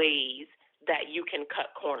always ways that you can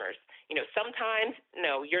cut corners. Sometimes,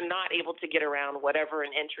 no, you're not able to get around whatever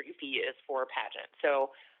an entry fee is for a pageant.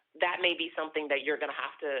 So that may be something that you're going to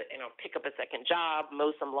have to, pick up a second job,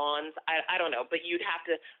 mow some lawns. I don't know, but you'd have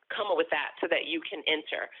to come up with that so that you can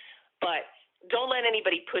enter. But don't let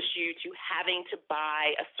anybody push you to having to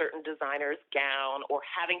buy a certain designer's gown or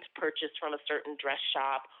having to purchase from a certain dress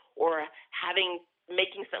shop or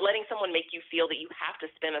letting someone make you feel that you have to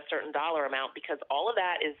spend a certain dollar amount, because all of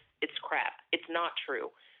that it's crap. It's not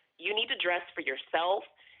true. You need to dress for yourself,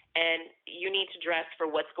 and you need to dress for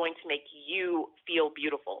what's going to make you feel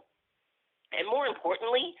beautiful. And more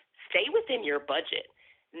importantly, stay within your budget.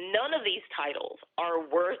 None of these titles are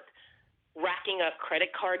worth racking up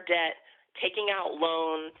credit card debt, taking out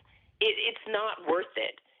loans. It's not worth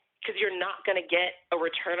it, because you're not going to get a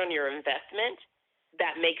return on your investment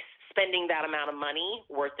that makes spending that amount of money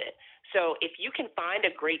worth it. So if you can find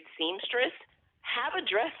a great seamstress, have a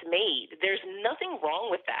dress made. There's nothing wrong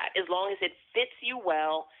with that as long as it fits you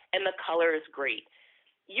well and the color is great.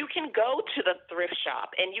 You can go to the thrift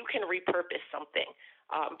shop and you can repurpose something.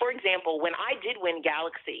 For example, when I did win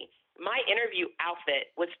Galaxy, my interview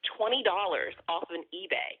outfit was $20 off of an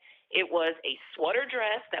eBay. It was a sweater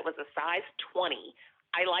dress that was a size 20.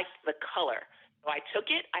 I liked the color. So I took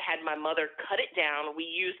it. I had my mother cut it down. We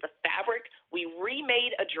used the fabric. We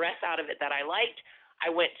remade a dress out of it that I liked. I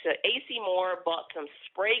went to AC Moore, bought some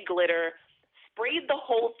spray glitter, sprayed the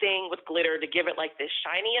whole thing with glitter to give it like this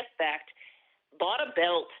shiny effect, bought a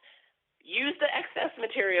belt, used the excess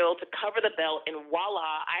material to cover the belt, and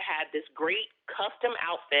voila, I had this great custom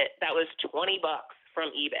outfit that was $20 from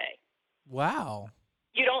eBay. Wow.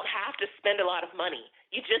 You don't have to spend a lot of money.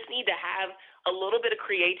 You just need to have a little bit of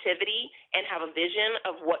creativity and have a vision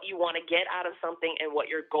of what you want to get out of something and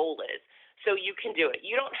what your goal is. So you can do it.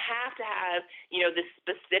 You don't have to have, this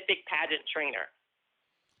specific pageant trainer.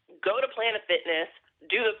 Go to Planet Fitness,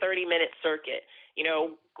 do the 30-minute circuit,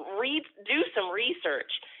 do some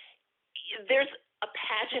research. There's a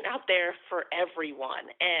pageant out there for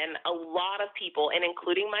everyone. And a lot of people, and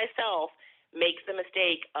including myself, make the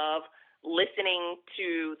mistake of listening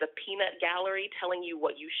to the peanut gallery telling you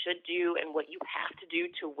what you should do and what you have to do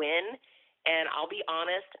to win. And I'll be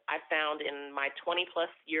honest, I found in my 20-plus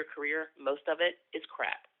year career, most of it is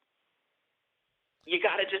crap. You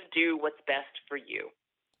got to just do what's best for you.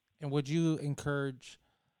 And would you encourage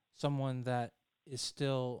someone that is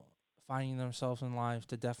still finding themselves in life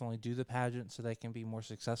to definitely do the pageant so they can be more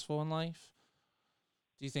successful in life?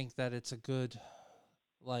 Do you think that it's a good,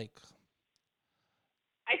 like...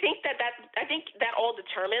 I think that all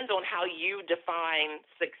determines on how you define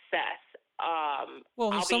success.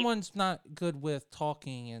 Well, if someone's not good with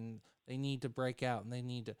talking and they need to break out and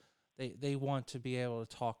they want to be able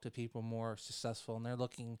to talk to people more successful and they're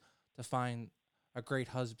looking to find a great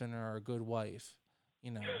husband or a good wife,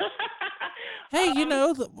 Hey,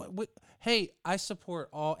 hey, I support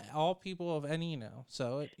all people of any,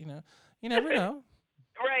 so you never know.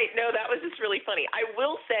 Right. No, that was just really funny. I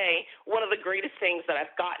will say one of the greatest things that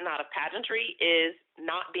I've gotten out of pageantry is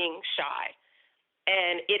not being shy.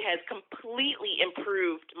 And it has completely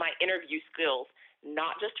improved my interview skills,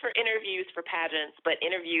 not just for interviews for pageants, but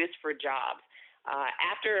interviews for jobs.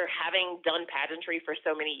 After having done pageantry for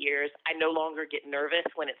so many years, I no longer get nervous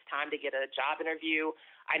when it's time to get a job interview.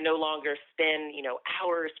 I no longer spend,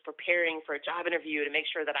 hours preparing for a job interview to make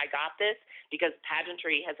sure that I got this, because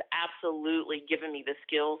pageantry has absolutely given me the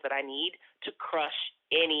skills that I need to crush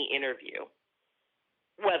any interview,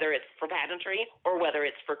 whether it's for pageantry or whether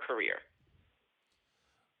it's for career.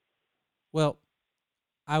 Well,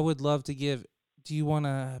 I would love to give. Do you want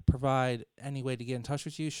to provide any way to get in touch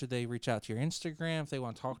with you? Should they reach out to your Instagram if they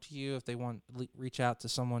want to talk to you? If they want to reach out to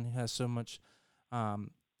someone who has so much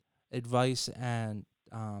advice and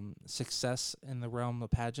success in the realm of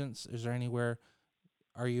pageants, is there anywhere?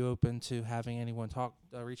 Are you open to having anyone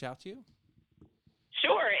reach out to you?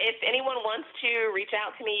 Sure. If anyone wants to reach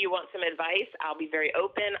out to me, you want some advice, I'll be very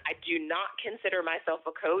open. I do not consider myself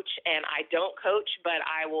a coach, and I don't coach, but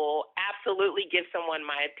I will absolutely give someone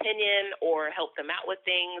my opinion or help them out with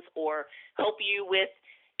things or help you with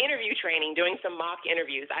interview training, doing some mock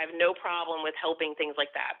interviews. I have no problem with helping things like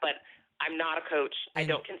that, but I'm not a coach. And I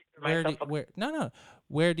don't consider myself a coach. No.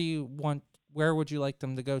 Where would you like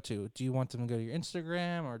them to go to? Do you want them to go to your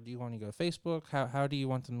Instagram, or do you want to go to Facebook? How do you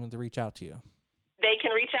want them to reach out to you? They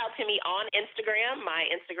can reach out to me on Instagram. My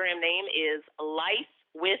Instagram name is Life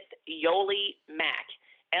with Yoli Mack.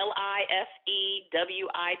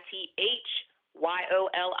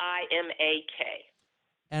 LifeWithYolimak.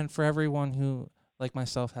 And for everyone who, like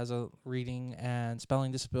myself, has a reading and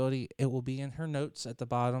spelling disability, it will be in her notes at the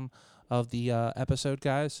bottom of the episode,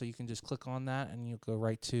 guys. So you can just click on that and you'll go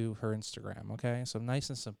right to her Instagram. Okay, so nice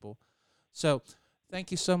and simple. So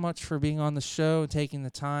thank you so much for being on the show and taking the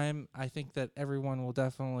time. I think that everyone will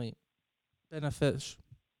definitely benefit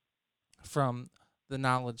from the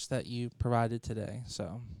knowledge that you provided today.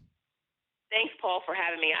 So thanks, Paul, for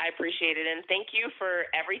having me. I appreciate it. And thank you for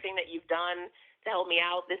everything that you've done to help me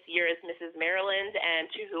out this year as Mrs. Maryland, and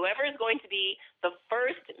to whoever is going to be the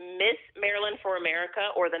first Miss Maryland for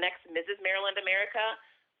America or the next Mrs. Maryland America.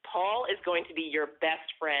 Paul is going to be your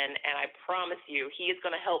best friend, and I promise you, he is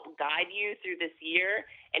going to help guide you through this year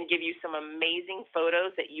and give you some amazing photos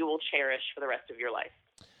that you will cherish for the rest of your life.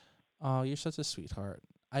 Oh, you're such a sweetheart.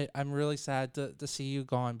 I'm really sad to see you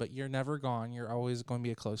gone, but you're never gone. You're always going to be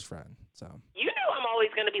a close friend. So I'm always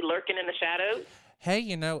going to be lurking in the shadows.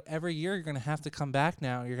 Hey, every year you're going to have to come back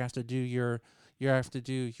now. You're going to have to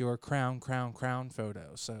do your crown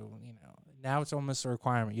photo. So, now it's almost a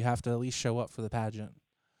requirement. You have to at least show up for the pageant.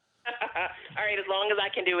 All right, as long as I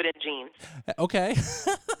can do it in jeans. Okay.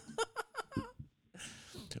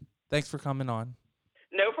 Thanks for coming on.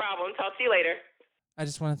 No problem. Talk to you later. I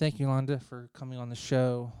just want to thank Yolanda for coming on the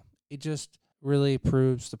show. It just really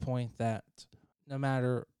proves the point that no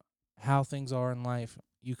matter how things are in life,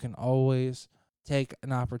 you can always take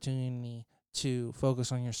an opportunity to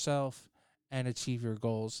focus on yourself and achieve your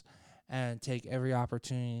goals, and take every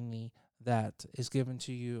opportunity that is given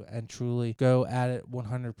to you and truly go at it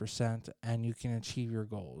 100%, and you can achieve your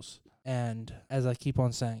goals. And as I keep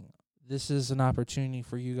on saying, this is an opportunity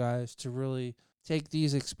for you guys to really take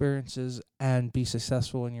these experiences and be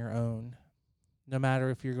successful in your own. No matter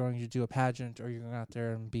if you're going to do a pageant or you're going out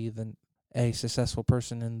there and be a successful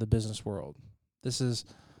person in the business world. This is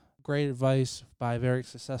great advice by very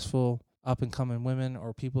successful up and coming women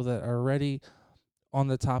or people that are already on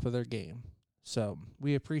the top of their game. So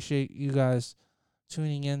we appreciate you guys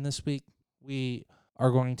tuning in this week. We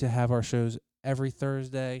are going to have our shows every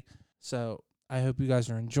Thursday. So I hope you guys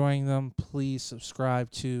are enjoying them. Please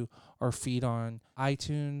subscribe to our feed on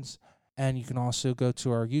iTunes. And you can also go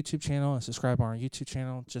to our YouTube channel and subscribe on our YouTube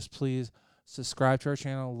channel. Just please subscribe to our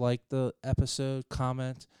channel, like the episode,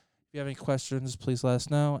 comment. If you have any questions, please let us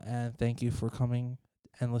know. And thank you for coming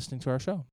and listening to our show.